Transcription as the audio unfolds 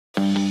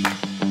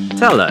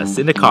tell us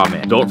in the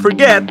comments. Don't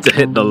forget to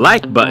hit the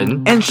like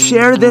button and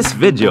share this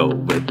video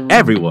with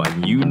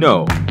everyone you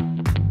know.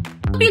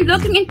 Be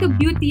looking into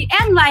beauty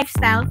and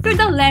lifestyle through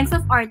the lens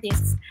of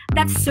artists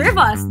that serve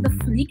us the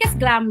sleekest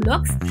glam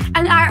looks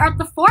and are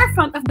at the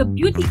forefront of the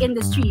beauty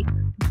industry.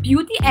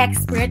 Beauty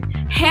expert,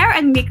 hair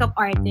and makeup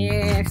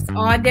artist.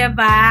 O,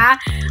 diba?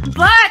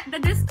 But the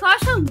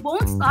discussion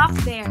won't stop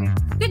there.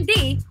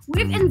 Today,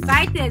 we've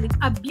invited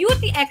a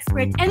beauty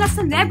expert and a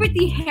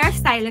celebrity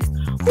hairstylist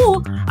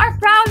who are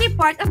proudly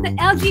part of the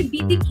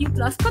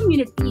LGBTQ+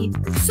 community.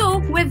 So,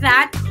 with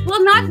that,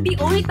 we'll not be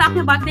only talking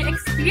about their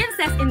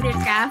experiences in their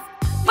craft,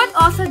 but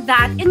also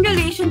that in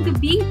relation to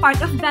being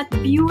part of that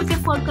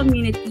beautiful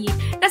community.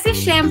 Kasi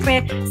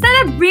syempre,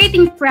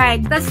 celebrating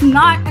Pride does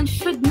not and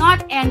should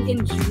not end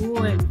in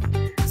June.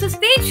 So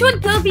stay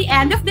tuned till the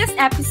end of this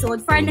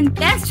episode for an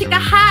intense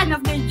chikahan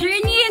of their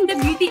journey in the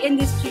beauty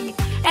industry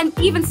and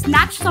even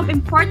snatch some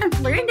important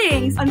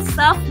learnings on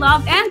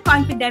self-love and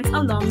confidence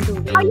along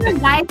the way. How your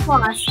life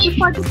was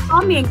before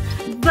becoming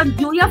the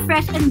Julia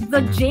Fresh and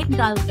the Jake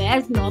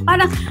Galvez, no?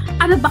 Parang,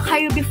 ano ba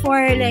kayo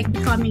before like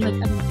becoming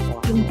like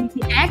yung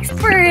beauty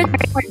expert,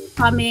 before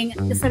becoming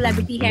the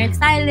celebrity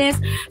hairstylist?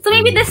 So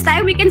maybe this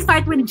time we can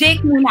start with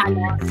Jake muna,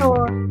 no?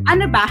 So,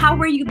 ano ba? How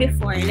were you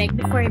before? Like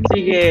before?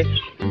 Sige.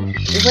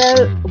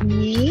 Well,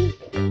 me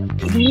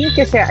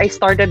kasi I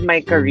started my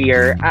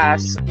career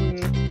as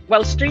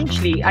well,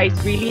 strangely, I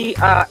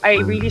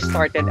really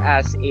started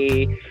as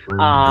a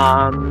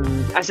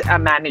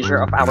manager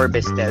of our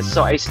business.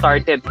 So I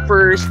started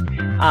first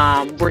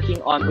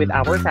working on with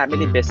our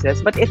family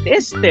business, but it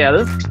is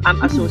still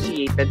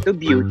associated to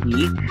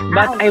beauty.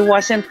 But I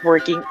wasn't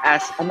working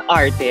as an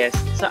artist.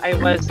 So I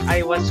was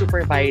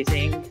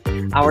supervising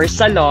our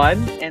salon,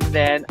 and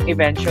then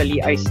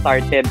eventually I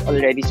started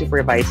already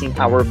supervising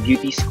our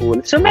beauty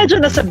school. So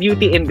medyo nasa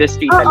beauty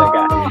industry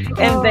talaga.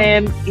 And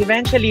then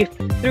eventually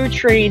through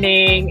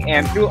training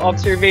and through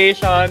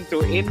observation,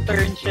 through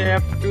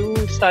internship,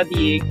 through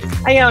studying,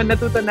 ayun,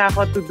 natuto na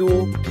ako to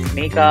do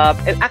makeup.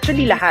 And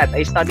actually lahat,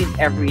 I studied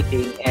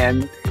everything,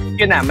 and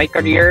yun na, my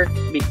career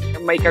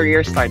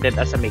started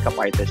as a makeup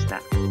artist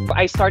na.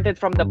 I started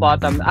from the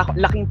bottom.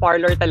 Laking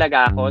parlor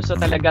talaga ako. So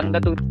talagang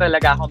natuto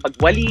talaga ako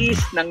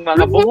magwalis ng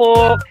mga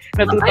buhok,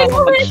 natuto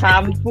ako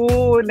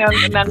mag-shampoo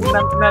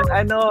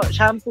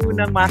shampoo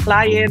ng mga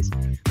clients,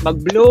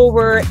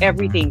 mag-blower,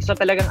 everything. So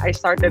talagang I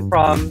started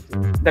from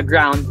the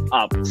ground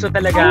up. So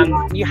talagang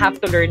you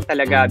have to learn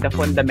talaga the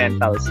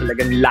fundamentals.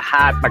 Talagang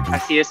lahat,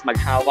 mag-assist,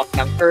 maghawak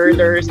ng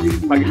curlers,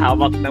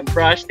 maghawak ng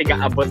brush,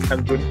 tiga-abot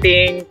ng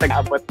gunting,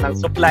 tiga-abot ng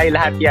supply,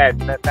 lahat yan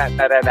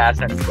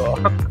naranasan ko.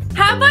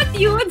 How about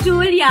you,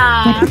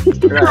 Julia?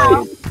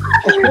 Right.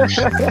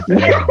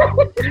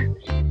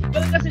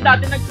 Well, kasi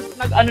dati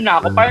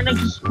parang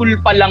nag-school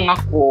pa lang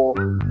ako.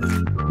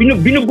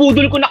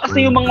 Binubudol ko na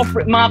kasi yung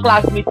mga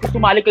classmates ko,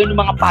 sumali kayo ng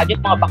mga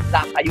pageant, mga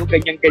bakla kayo,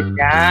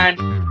 ganyan-ganyan.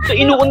 So,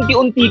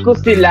 inuunti-unti ko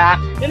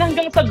sila. Yan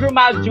hanggang sa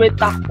graduate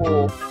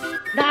ako,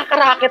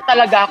 nakakaraket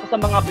talaga ako sa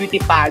mga beauty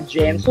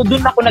pageant. So,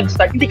 doon ako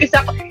nag-start. Hindi kasi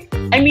ako,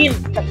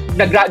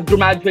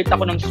 nag-graduate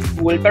ako ng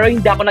school, pero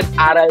hindi ako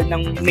nag-aral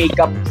ng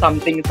makeup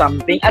something.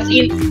 As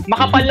in,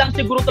 makapal lang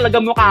siguro talaga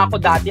mukha ako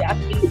dati. As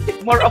in,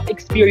 more of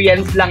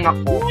experience lang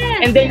ako.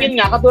 And then yun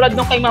nga, katulad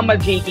nung kay Mama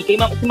Jakey, si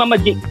Mama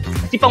Jakey,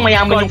 kasi pang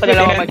mayaman yung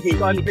kanila Mama Jakey.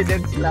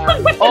 Confidence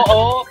lang.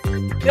 Oo.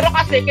 Pero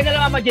kasi,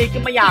 kanila Mama Jakey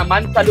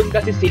mayaman, salon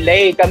kasi sila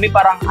eh. Kami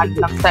parang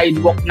lang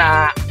sidewalk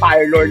na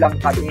parlor lang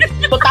kami.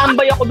 So,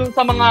 tambay ako dun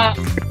sa mga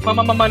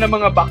mama ng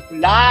mga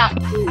bakla.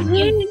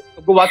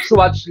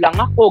 Watch lang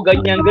ako,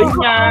 ganyan.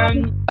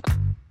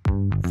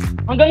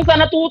 Hanggang sa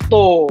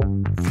natuto.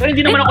 Pero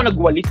hindi naman ako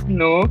nagwalis,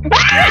 no?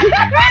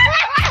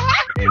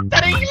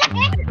 Saring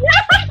lang!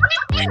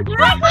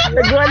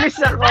 Nagwalis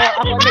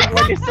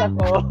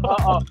ako.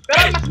 Oo.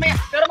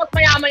 Pero mas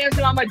mayaman yan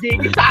si Mama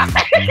Jakey sa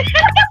akin.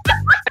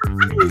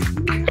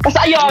 Kasi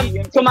ayun,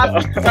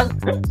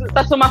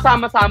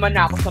 sumasama-sama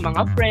na ako sa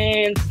mga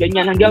friends,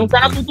 ganyan, hanggang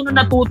sa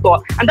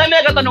natuto. Ang dami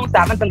nagtatanong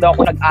sa akin, saan daw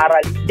ako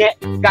nag-aral. Hindi,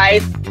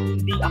 guys,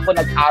 hindi ako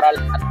nag-aral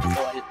at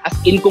all. As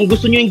in, kung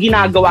gusto nyo yung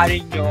ginagawa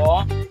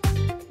ninyo,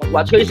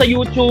 mag-watch kayo sa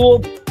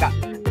YouTube.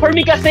 For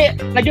me kasi,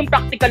 naging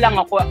practical lang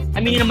ako.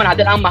 Aminin naman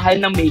natin, ang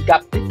mahal ng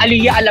makeup.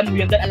 Aliyah, alam mo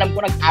yun, dahil alam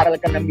ko nag-aral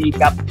ka ng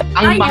makeup.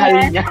 Ang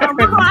mahal niya.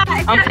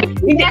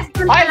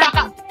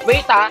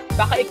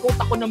 Baka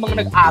i-quote ako ng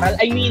mga nag-aral.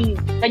 I mean,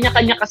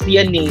 kanya-kanya kasi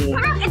yan eh.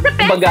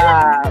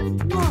 Kumbaga,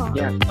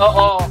 yan.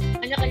 Oo.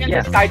 Kanya-kanya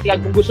discard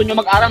yan. Kung gusto nyo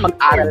mag-aral,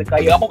 mag-aral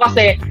kayo. Ako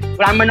kasi,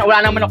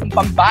 wala naman akong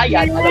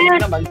pambayad. Alam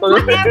niyo naman.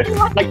 So,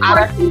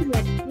 nag-aral.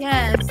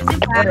 Yes.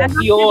 Diba?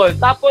 Yun.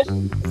 Tapos,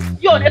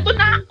 yun, eto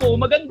na ako.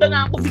 Maganda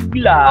na ako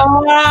bigla.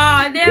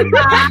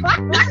 Diba?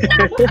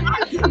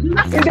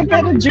 Hindi,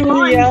 pero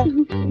Julia.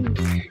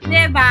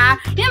 Diba?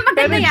 Yan,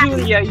 maganda yan.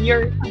 Pero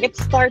Julia, it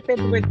started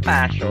with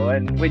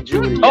passion. With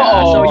Julia. Oo,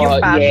 so yung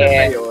passion yes.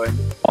 na yun,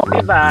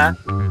 diba?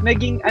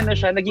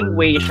 Naging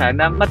way siya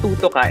na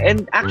matuto ka.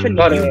 And actually,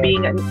 you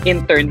being an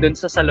intern dun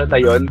sa salon na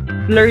yun,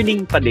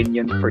 learning pa din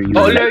yun for you.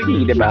 Oo,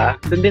 learning. Diba?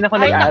 Dun din ako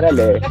nag-aral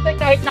eh. Kasi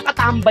kahit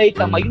tambay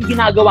tama, yung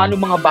ginagawa ng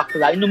mga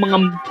bakla, yung mga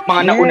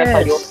nauna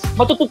sa'yo,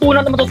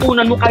 matututunan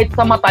mo kahit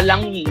sa mata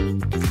lang eh.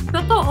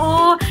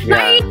 Totoo.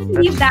 I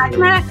believe that.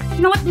 Na,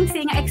 you know what I'm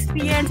saying?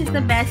 Experience is the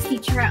best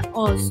teacher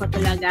also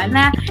talaga.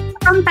 Na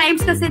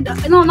sometimes kasi,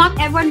 not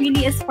everyone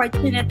really is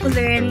fortunate to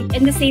learn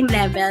in the same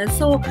level.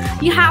 So,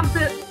 you have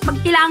to,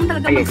 kailangan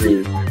talaga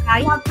magsimula.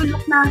 You have to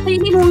look na sa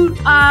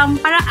mong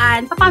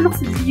paraan, paano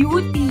sa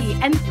beauty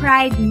and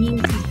pride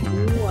mean to you.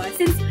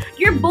 Since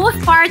you're both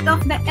part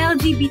of the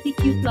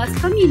LGBTQ+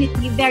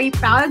 community, very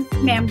proud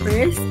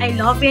members. I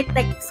love it.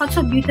 Like, such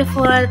a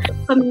beautiful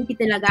community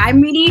talaga. I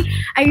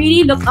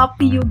really look up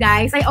to you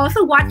guys. I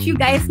also watch you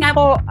guys nga.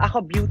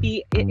 Ako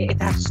beauty, it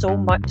has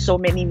so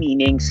many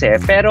meanings eh.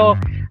 Pero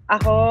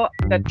ako,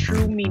 the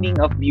true meaning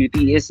of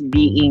beauty is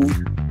being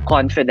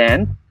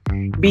confident,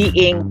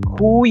 being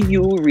who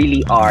you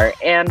really are.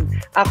 And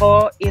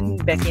ako, in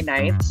Becky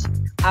Nights,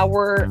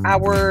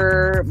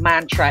 our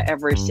mantra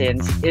ever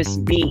since is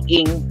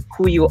being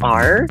who you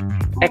are,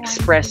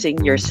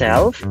 expressing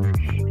yourself,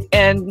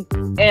 and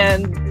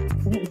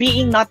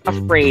being not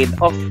afraid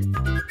of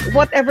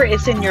whatever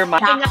is in your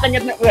mind.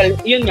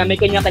 Yun nga, may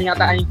kanya-kanya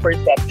tayong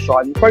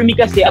perception. For me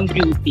kasi, ang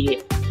beauty,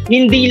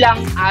 hindi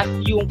lang as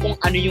yung kung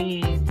ano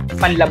yung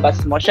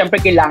panlabas mo. Siyempre,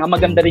 kailangan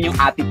maganda rin yung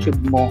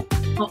attitude mo.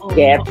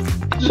 Get?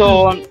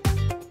 So,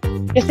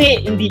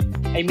 kasi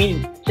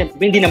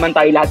siyempre, hindi naman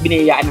tayo lahat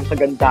binayaan ng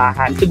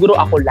kagandahan. Siguro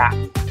ako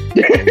lang.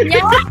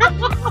 Yeah.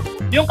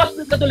 Yung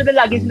katulad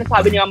na lagi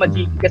sinasabi ni Mama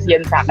G kasi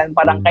yan sa akin,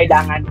 parang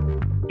kailangan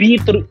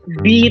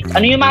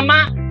ano yung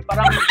mama?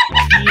 Parang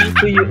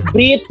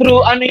be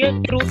true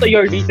to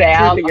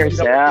yourself. True to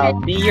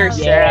yourself. Be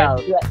yourself.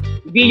 Yes.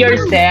 Be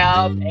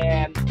yourself.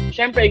 And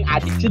syempre yung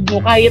attitude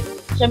mo, kahit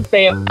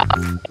syempre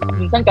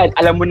minsan kahit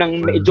alam mo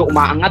nang medyo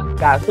umaangat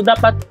ka, so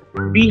dapat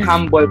be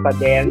humble pa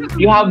din.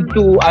 You have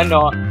to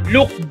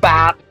look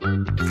back,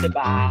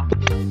 diba?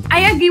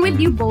 I agree with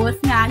you both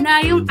nga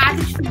na yung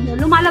attitude mo,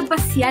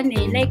 lumalabas yan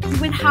eh. Like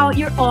with how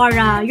your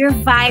aura, your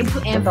vibe to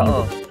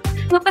everyone.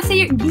 So,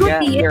 kasi your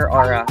beauty, your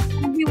aura.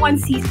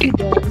 Everyone sees you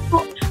there.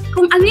 So,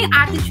 kung ano yung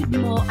attitude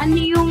mo, ano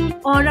yung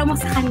aura mo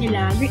sa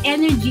kanila, your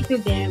energy to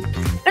them,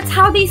 that's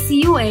how they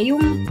see you eh.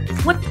 Yung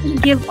what you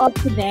give up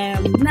to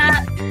them.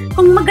 Na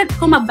kung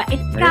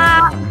mabait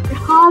ka, if you're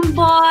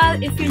humble,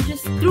 if you're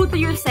just true to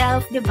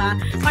yourself, diba?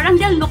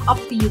 Parang they'll look up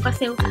to you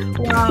kasi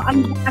wow,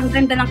 ang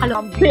ganda ng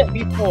kaloob.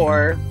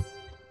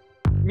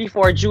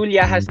 Before,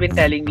 Julia has been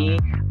telling me,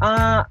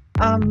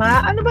 Ma,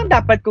 ano bang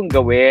dapat kong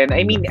gawin?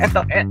 I mean,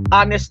 eto,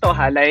 honest to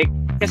ha, like,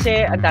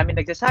 kasi ang dami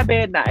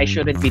nagsasabi na I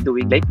shouldn't be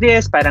doing like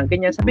this, parang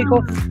ganyan. Sabi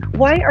ko,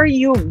 why are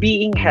you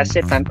being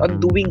hesitant on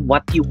doing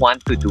what you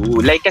want to do?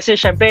 Like, kasi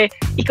syempre,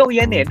 ikaw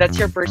yan eh, that's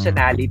your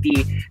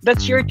personality,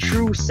 that's your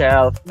true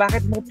self.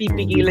 Bakit mo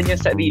pipigilan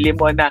yung sarili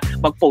mo na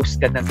mag-post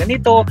ka ng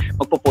ganito,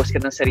 magpo-post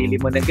ka ng sarili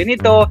mo ng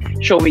ganito,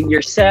 showing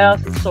yourself,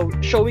 so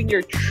showing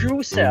your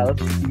true self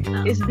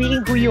is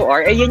being who you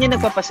are, yan yung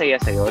nagpapasaya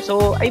sa'yo.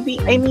 So, I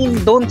mean,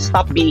 don't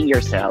stop being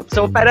yourself.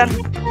 So, parang,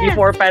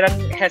 before, parang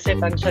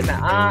hesitant siya na,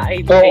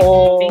 I think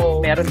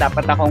meron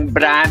dapat akong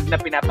brand na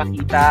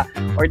pinapakita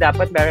or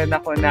dapat meron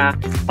ako na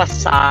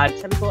facade.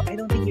 Sabi ko, I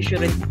don't think you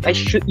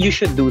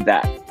should do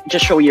that.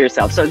 Just show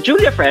yourself. So,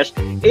 Julia Fresh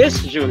is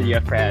Julia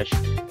Fresh.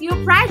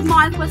 Yung Pride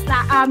Month was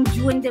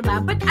June,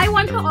 diba? But I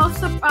want to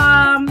also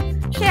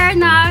share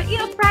na,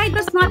 Pride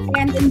does not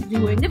end in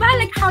June. Diba?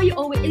 Like how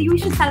you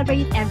should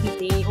celebrate it every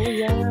day. Oh,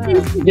 yeah.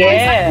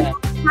 Yeah.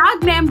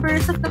 Proud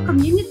members of the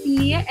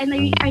community, and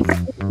I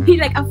be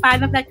like a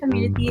fan of that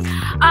community.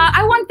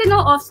 I want to know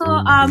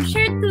also,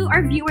 share to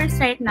our viewers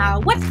right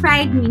now what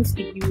Pride means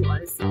to you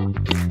also.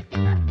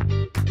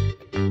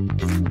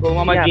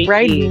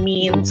 Pride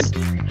means,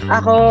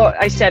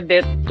 I said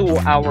it to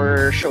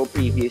our show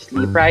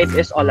previously, Pride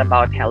is all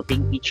about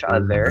helping each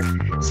other,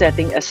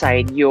 setting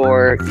aside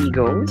your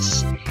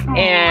egos,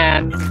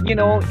 and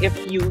if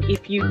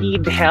you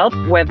need help,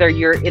 whether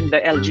you're in the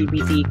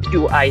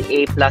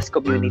LGBTQIA+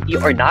 community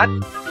or not,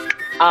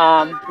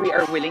 we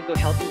are willing to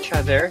help each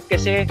other.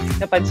 Kasi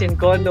napansin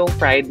ko noong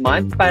Pride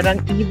Month,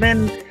 parang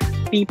even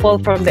people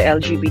from the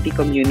LGBT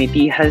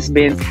community has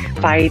been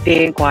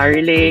fighting,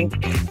 quarreling,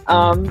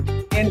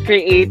 and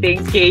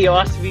creating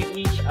chaos with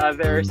each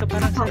other. So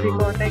parang sabi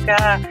ko,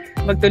 teka,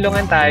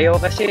 magtulungan tayo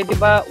kasi 'di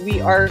ba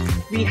we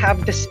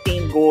have the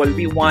same goal.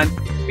 We want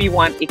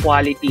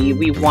equality.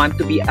 We want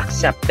to be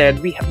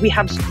accepted. We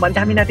have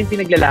madami natin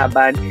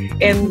pinaglalaban,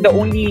 and the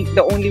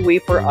only way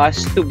for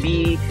us to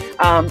be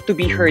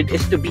heard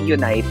is to be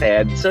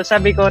united. So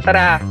sabi ko,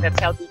 tara, let's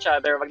help each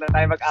other. Wag na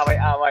tayo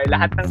mag-away-away.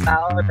 Lahat ng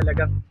tao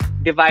talagang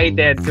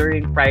divided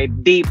during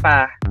Pride Day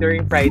pa.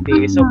 During Pride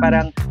Day. So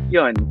parang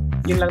yun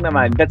lang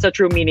naman. That's a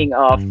true meaning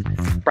of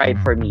Pride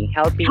for me.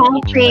 Helping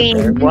each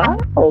other. Wow!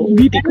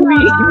 Beauty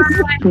queen!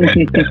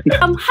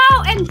 How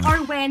and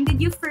or when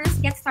did you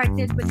first get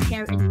started with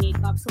hair and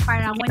makeup? So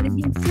parang when did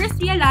you first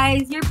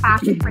realize your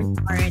passion for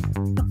art?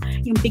 So,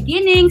 yung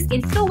beginnings,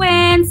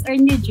 influence, or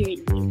new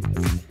journey?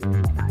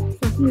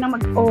 So Sino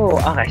mag...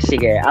 Oh, okay,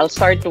 sige. I'll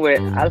start.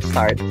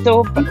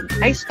 So,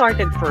 I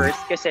started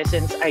first kasi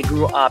since I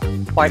grew up,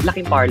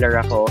 laking parlor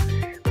ako.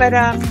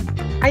 Parang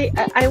I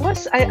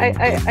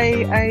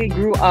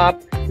grew up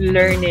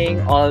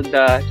learning all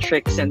the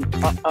tricks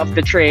of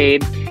the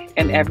trade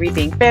and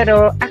everything.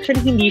 Pero actually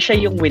hindi siya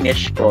yung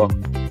winish ko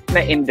na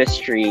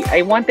industry.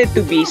 I wanted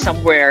to be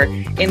somewhere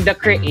in the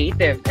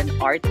creative and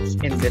arts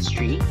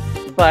industry.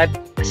 But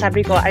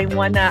sabi ko, I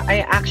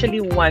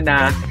actually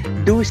wanna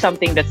do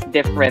something that's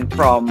different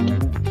from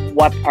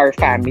what our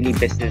family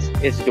business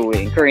is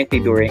currently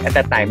doing at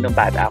that time nung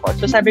bata ako.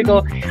 So sabi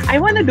ko, I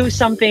wanna do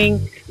something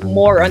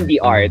more on the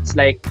arts,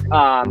 like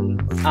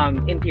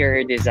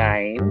interior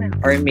design,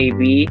 or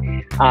maybe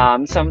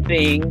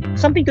something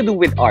to do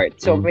with art.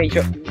 So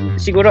medyo,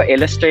 siguro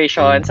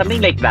illustration,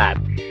 something like that.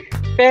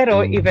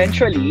 Pero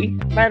eventually,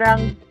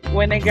 parang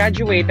when I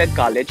graduated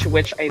college,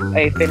 which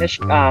I finished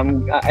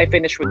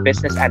with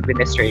business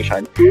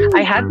administration,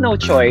 I had no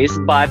choice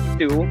but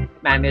to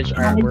manage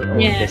our own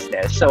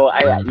business. So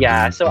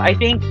I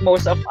think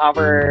most of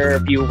our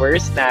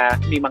viewers na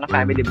may mga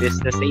family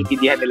business,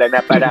 naiintindihan nila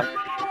na parang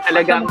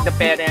talagang the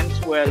parents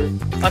will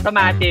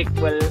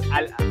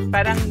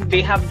parang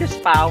they have this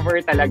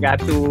power talaga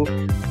to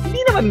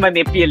hindi naman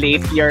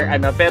manipulate your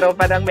pero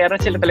parang meron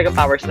sila talaga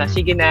powers na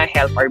sige na,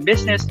 help our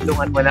business,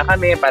 tulungan mo na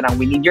kami, parang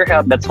we need your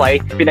help, that's why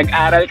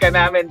pinag-aral ka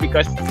namin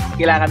because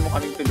kailangan mo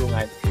kaming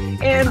tulungan.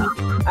 And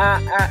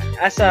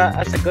as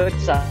a good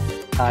son,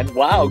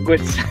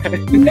 good son.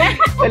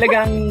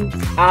 Talagang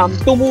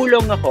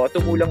tumulong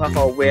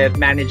ako with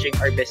managing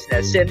our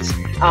business since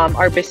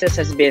our business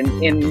has been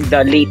in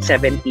the late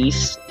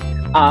 70s.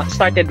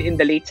 Started in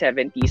the late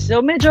 70s.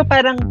 So medyo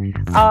parang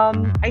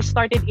I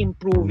started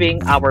improving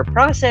our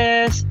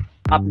process,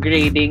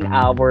 upgrading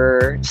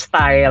our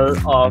style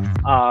of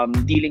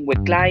dealing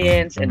with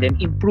clients, and then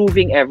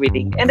improving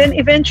everything. And then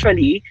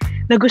eventually,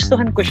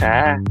 nagustuhan ko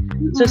siya.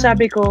 So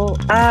sabi ko,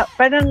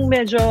 parang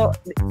medyo,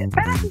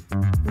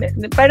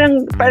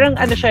 parang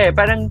ano siya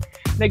parang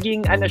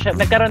naging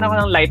nagkaroon ako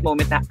ng light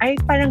moment na, ay,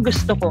 parang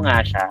gusto ko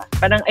nga siya.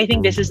 Parang I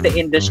think this is the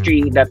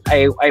industry that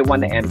I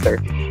want to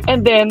enter.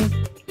 And then,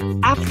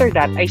 after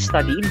that, I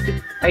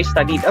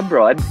studied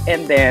abroad,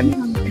 and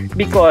then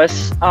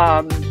because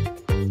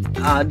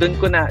doon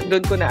ko na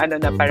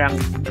parang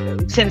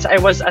since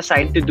I was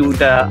assigned to do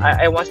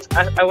I was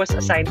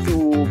assigned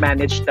to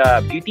manage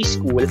the beauty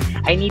school,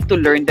 I need to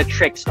learn the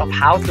tricks of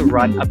how to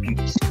run a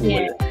beauty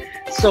school. Yeah.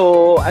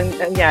 So, ang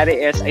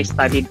nangyari is I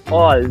studied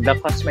all the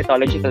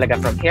cosmetology talaga,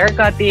 from hair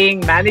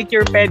cutting,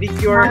 manicure,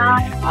 pedicure,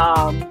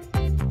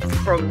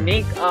 from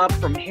makeup,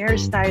 from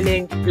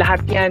hairstyling,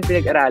 lahat yan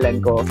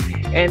pinag-aralan ko.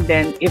 And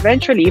then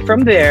eventually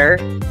from there,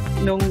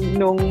 nung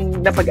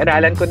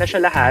napag-aralan ko na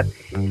siya lahat,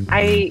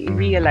 I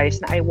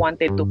realized na I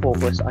wanted to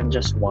focus on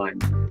just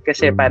one.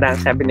 Kasi parang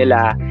sabi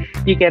nila,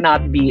 you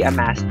cannot be a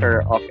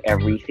master of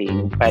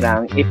everything.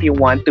 Parang if you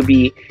want to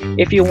be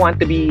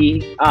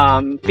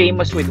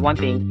famous with one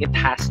thing, it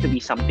has to be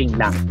something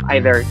lang.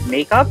 Either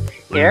makeup,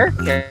 hair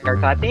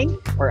cutting,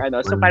 or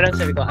ano. So parang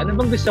sabi ko, ano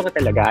bang gusto ko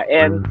talaga?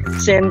 And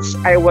since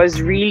I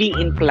was really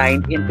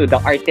inclined into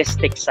the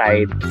artistic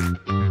side,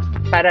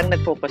 parang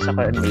nag-focus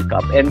ako on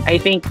makeup. And I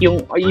think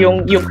yung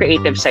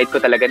creative side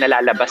ko talaga,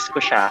 nalalabas ko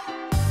siya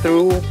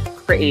through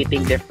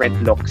creating different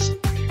looks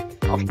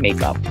of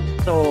makeup.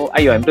 So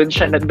ayun, doon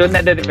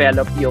na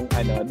na-develop yung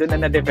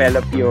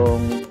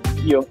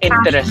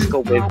interest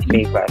ko with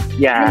makeup.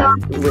 Yeah,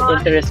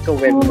 interest ko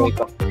with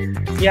makeup.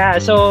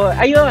 Yeah, so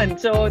ayun.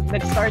 So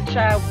nag-start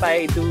siya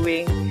by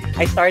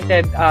I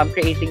started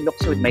creating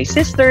looks with my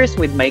sisters,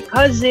 with my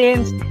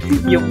cousins,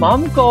 yung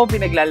mom ko,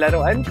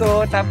 pinaglalaroan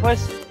ko.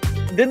 Tapos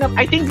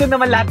I think doon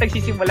naman lahat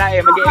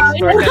nagsisimula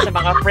mag-explore ka sa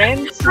mga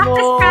friends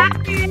mo.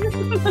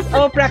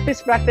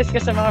 Practice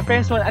ka sa mga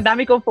friends mo. Ang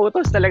dami kong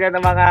photos talaga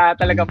ng mga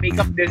talagang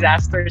makeup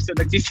disasters. So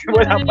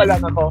nagsisimula pa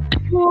lang ako.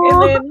 And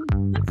then,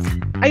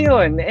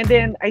 ayun. And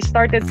then, I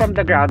started from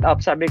the ground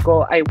up. Sabi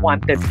ko, I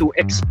wanted to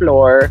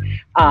explore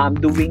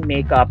doing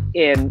makeup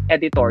in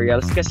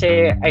editorials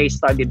kasi I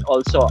studied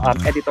also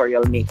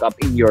editorial makeup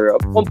in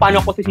Europe. Kung paano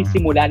ko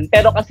sisimulan.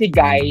 Pero kasi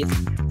guys,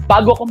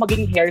 bago ako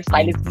maging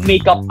hairstylist,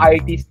 makeup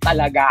artist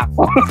talaga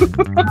ako.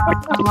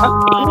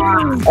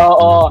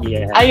 Oo.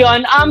 Yeah.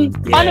 Ayun,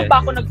 paano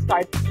ba ako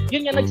nag-start?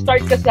 Yun nga,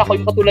 nag-start kasi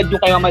ako, yung katulad yung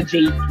kay Mama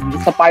JP.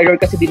 Sa parlor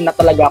kasi din na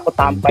talaga ako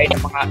tambay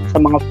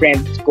sa mga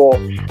friends ko.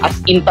 As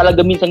in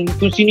talaga minsan,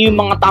 kung sino yung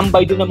mga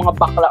tambay doon ng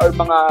mga bakla or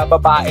mga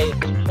babae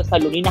sa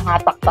salon,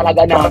 hinahatak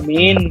talaga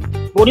namin.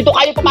 Ngunito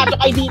kayo, pumasok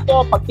kayo dito,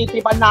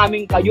 pagtitripan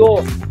namin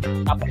kayo.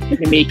 Tapos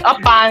may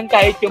make-upan,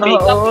 kahit yung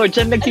make-up. Oo,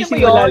 dyan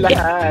nagsisimula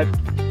lahat.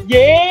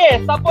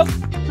 Yes! Tapos,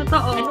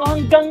 totoo.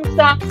 Hanggang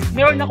sa,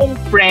 meron akong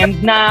friend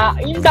na,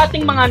 yung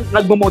dating mga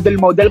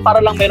nagmo-model-model para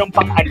lang meron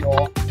pang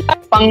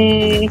pang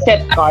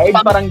set card,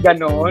 parang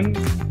ganon.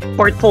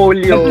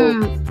 Portfolio.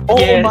 Oo,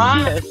 yes,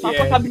 ma. yes.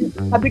 Tapos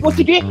sabi ko,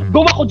 sige,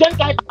 gawa ko dyan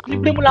kahit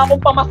libre mo lang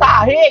akong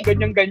pamasahe.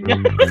 Ganyan-ganyan.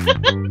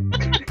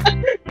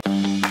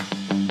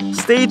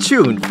 Stay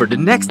tuned for the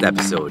next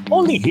episode.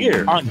 Only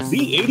here on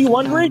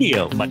Z81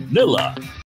 Radio, Manila.